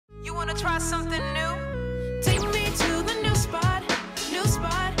You wanna try something new? Take me to the new spot, new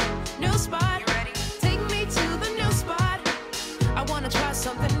spot, new spot. You ready? Take me to the new spot. I wanna try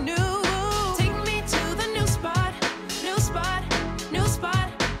something new. Take me to the new spot, new spot, new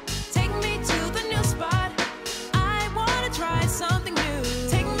spot. Take me to the new spot. I wanna try something new.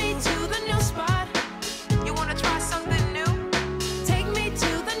 Take me to the new spot. You wanna try something new? Take me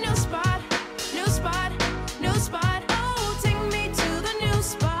to the new spot, new spot, new spot. Oh, take me to the new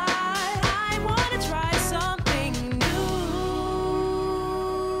spot. I wanna try something new.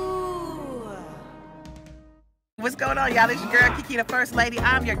 What's going on, y'all? It's your girl, Kiki The First Lady.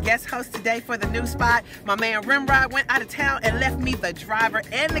 I'm your guest host today for the new spot. My man Rimrod went out of town and left me the driver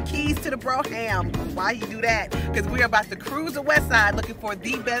and the keys to the bro ham. Why you do that? Because we're about to cruise the west side looking for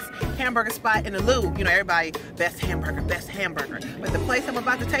the best hamburger spot in the Lou. You know, everybody, best hamburger, best hamburger. But the place I'm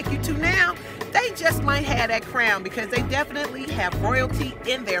about to take you to now, they just might have that crown because they definitely have royalty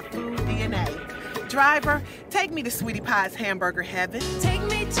in their food DNA. Driver, take me to Sweetie Pie's Hamburger Heaven. Take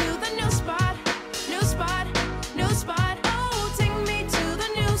me to the new spot, new spot, new spot. Oh, take me to the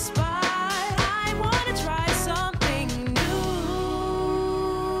new spot. I wanna try something new.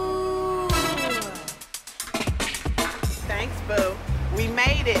 Thanks, boo. We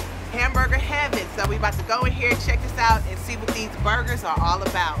made it. Hamburger Heaven. So we about to go in here and check this out and see what these burgers are all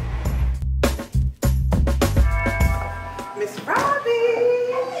about. Miss Robbie.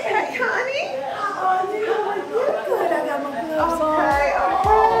 Hey, honey. How are you? Good. I got my gloves on.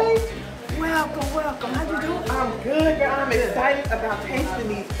 Okay. Welcome, welcome. How you doing? I'm good, girl. I'm excited about tasting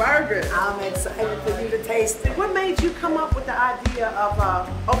these burgers. I'm excited for you to taste it. What made you come up with the idea of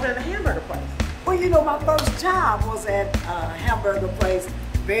opening a hamburger place? Well, you know, my first job was at a hamburger place,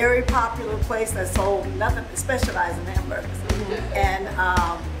 very popular place that sold nothing, specialized in hamburgers. And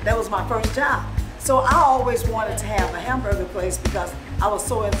that was my first job. So I always wanted to have a hamburger place because I was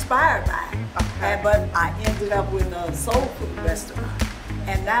so inspired by it. Okay. But I ended up with a soul food restaurant.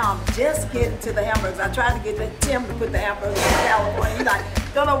 And now I'm just getting to the hamburgers. I tried to get Tim to put the hamburgers in California. He's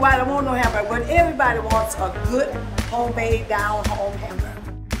like, don't know why I don't want no hamburger. But everybody wants a good homemade down home hamburger.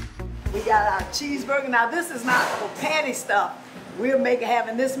 We got our cheeseburger. Now this is not for patty stuff. We're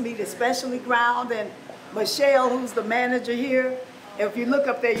having this meat especially ground, and Michelle, who's the manager here, if you look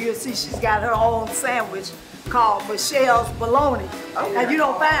up there, you'll see she's got her own sandwich called Michelle's Bologna. Oh, now yeah. you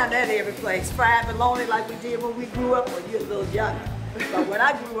don't find that every place. Fried bologna like we did when we grew up, when you're a little younger. But when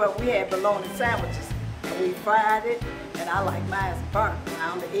I grew up, we had bologna sandwiches. And we fried it, and I like mine burnt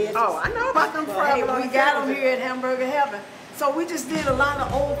around the edges. Oh, I know about them But fried hey, bologna we got them sandwiches. here at Hamburger Heaven. So we just did a lot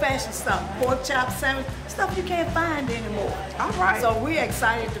of old-fashioned stuff, pork chop sandwich, stuff you can't find anymore. All right. So we're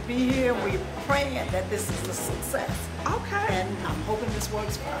excited to be here. We're praying that this is a success. Okay. And I'm hoping this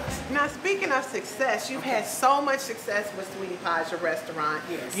works for us. Now, speaking of success, you've had so much success with Sweetie Pie's, your restaurant.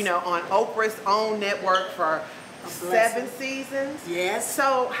 Yes. You know, on Oprah's own network for 7 seasons. Yes.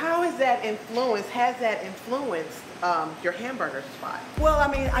 So how has that influenced, your hamburger spot? Well, I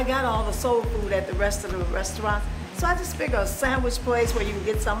mean, I got all the soul food at the rest of the restaurants. So I just figure a sandwich place where you can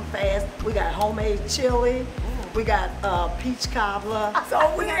get something fast. We got homemade chili. We got peach cobbler.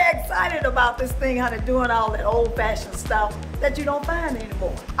 So we're excited about this thing, how they're doing all that old-fashioned stuff that you don't find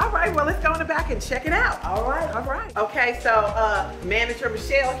anymore. All right, well, let's go in the back and check it out. All right. All right. Okay, so manager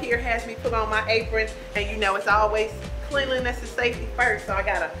Michelle here has me put on my apron, and you know it's always cleanliness and safety first, so I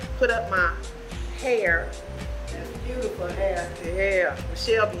gotta put up my hair. That's beautiful hair. Yeah,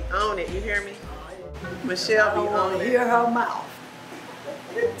 Michelle be on it, you hear me? Michelle I be don't want on to it. hear her mouth.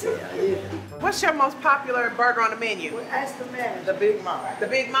 Tell you. What's your most popular burger on the menu? Well, ask the manager. The Big Mouth. The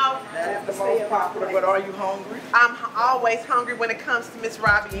Big Mouth? That's the most popular, but are you hungry? I'm always hungry when it comes to Miss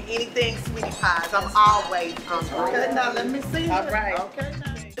Robbie and anything Sweetie Pies. I'm always hungry. Okay, now let me see. All right. Okay,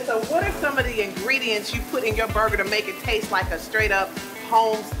 now. So what are some of the ingredients you put in your burger to make it taste like a straight up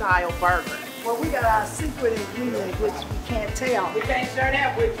home style burger? Well, we got our secret ingredient, which we can't tell. We can't share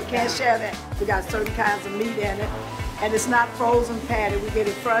that with you. We can't share that. We got certain kinds of meat in it, and it's not frozen patty. We get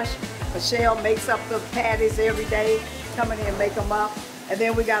it fresh. Michelle makes up the patties every day, come in here and make them up. And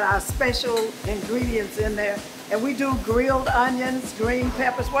then we got our special ingredients in there. And we do grilled onions, green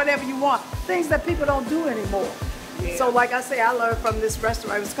peppers, whatever you want. Things that people don't do anymore. Yeah. So like I say, I learned from this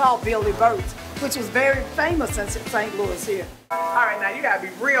restaurant. It was called Billy Bird's, which was very famous in St. Louis here. All right, now you gotta be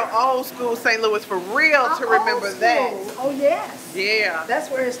real old school St. Louis for real to remember Old that. school. Oh yes. Yeah. That's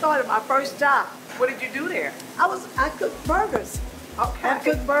where it started, my first job. What did you do there? I cooked burgers. Okay. I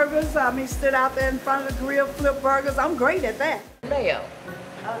cooked burgers. I mean, stood out there in front of the grill, flip burgers. I'm great at that. Mayo.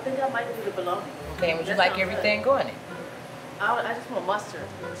 I think I might do the bologna. Okay, would you like everything going in? I just want mustard.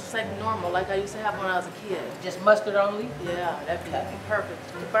 It's like normal, like I used to have when I was a kid. Just mustard only? Yeah, that'd be perfect.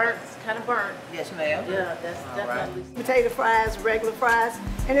 Burnt, it's kind of burnt. Yes, ma'am. Yeah, that's definitely. Potato fries, regular fries,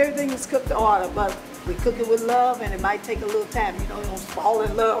 and everything is cooked to order, but we cook it with love, and it might take a little time. You know, you don't fall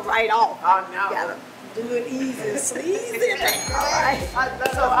in love right off. Oh, no. You gotta do it easy, sleazy. All right.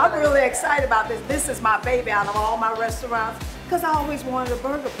 So I'm really excited about this. This is my baby out of all my restaurants, because I always wanted a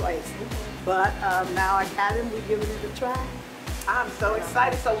burger place. But now I got him, we're giving it a try. I'm so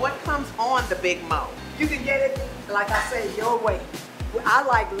excited. So what comes on the Big Mo? You can get it, like I said, your way. I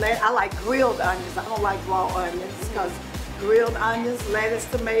like grilled onions. I don't like raw onions, because grilled onions, lettuce,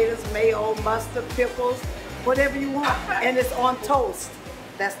 tomatoes, mayo, mustard, pickles, whatever you want. And it's on toast.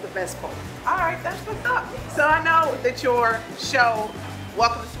 That's the best part. All right, that's what's up. So I know that your show,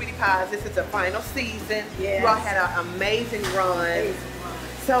 Welcome to Sweetie Pies, this is the final season. Yes. You all had an amazing run.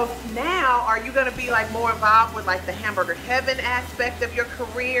 So now, are you gonna be like more involved with like the Hamburger Heaven aspect of your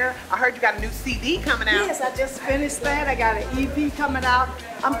career? I heard you got a new CD coming out. Yes, I just finished that. I got an EP coming out.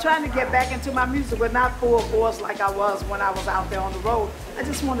 I'm trying to get back into my music, but not full force like I was when I was out there on the road. I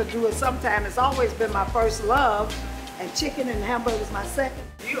just want to do it sometime. It's always been my first love, and chicken and hamburgers my second.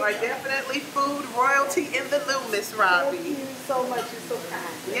 You are definitely food royalty in the Lou, Miss Robbie. Thank you so much. You're so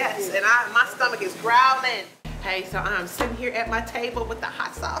kind. Yes, and my stomach is growling. Hey, so I'm sitting here at my table with the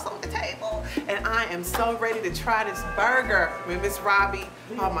hot sauce on the table, and I am so ready to try this burger with Miss Robbie.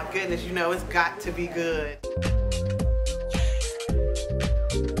 Oh my goodness, you know it's got to be good.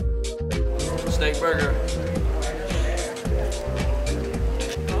 Steak burger.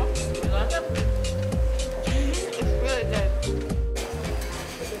 It's really good.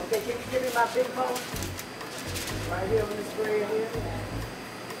 Okay, can you give me my big bowl? Right here on this bread here.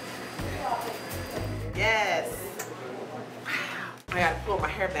 Yes. Wow. I gotta pull my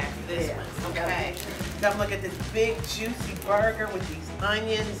hair back for this one. Okay. So I'm looking at this big juicy burger with these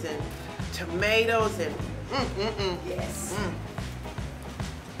onions and tomatoes and Yes.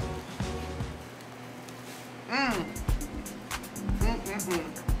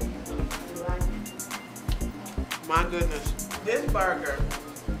 My goodness, this burger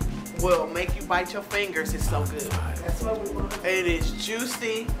will make you bite your fingers. It's so good. That's what we want. It is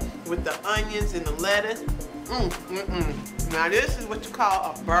juicy with the onions and the lettuce. Now this is what you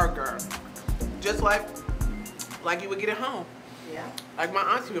call a burger. Just like you would get at home. Yeah. Like my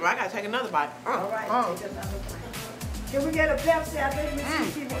auntie, I gotta take another bite. All right. Take another bite. Can we get a Pepsi? I think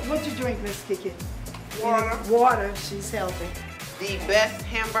Miss Kiki. What you drink, Miss Kiki? Water. Water. She's healthy. The best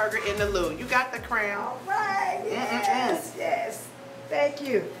hamburger in the Lou. You got the crown. All right. Yes. Yes. Thank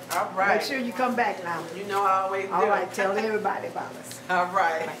you. All right. Make sure you come back now. You know I always do. All right. Tell everybody about us. All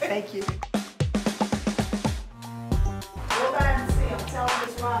right. Thank you. Go back and see him. Tell him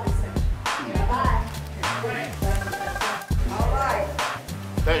Miss Robbie sent you. Bye. All right.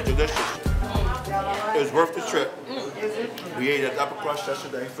 Very delicious. It was worth the trip. Is it? We ate at Upper Crust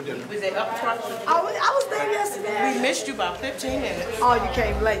yesterday for dinner. Was it up front? I was there yesterday. We missed you about 15 minutes. Oh, you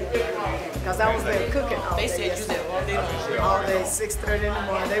came late. Because I was there cooking all day. They said you there all day long. All day, 6:30 in the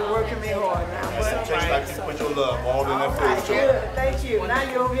morning. They working me hard now. It tastes like you put your love all in that food. So Good, thank you. Now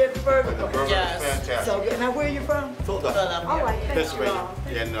you're over here at the burger. the burger Yes. is fantastic. So good. Now where are you from? Philadelphia, All right, thank you.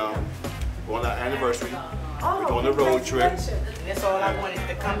 Pennsylvania, and we're on our anniversary. Oh, We're doing a road trip. congratulations. That's all I wanted,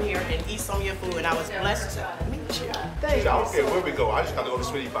 to come here and eat some of your food, and I was blessed to meet you. Thank I don't care you. where we go. I just gotta go to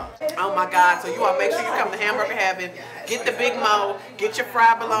Sweetie Pie. Oh my God, so you all make sure you come to Hamburger Heaven, get the Big Mo, get your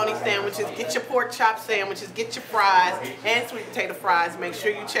fried bologna sandwiches, get your pork chop sandwiches, get your fries, and sweet potato fries. Make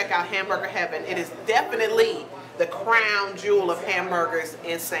sure you check out Hamburger Heaven. It is definitely the crown jewel of hamburgers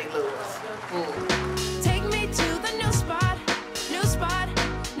in St. Louis. Take me to the new spot.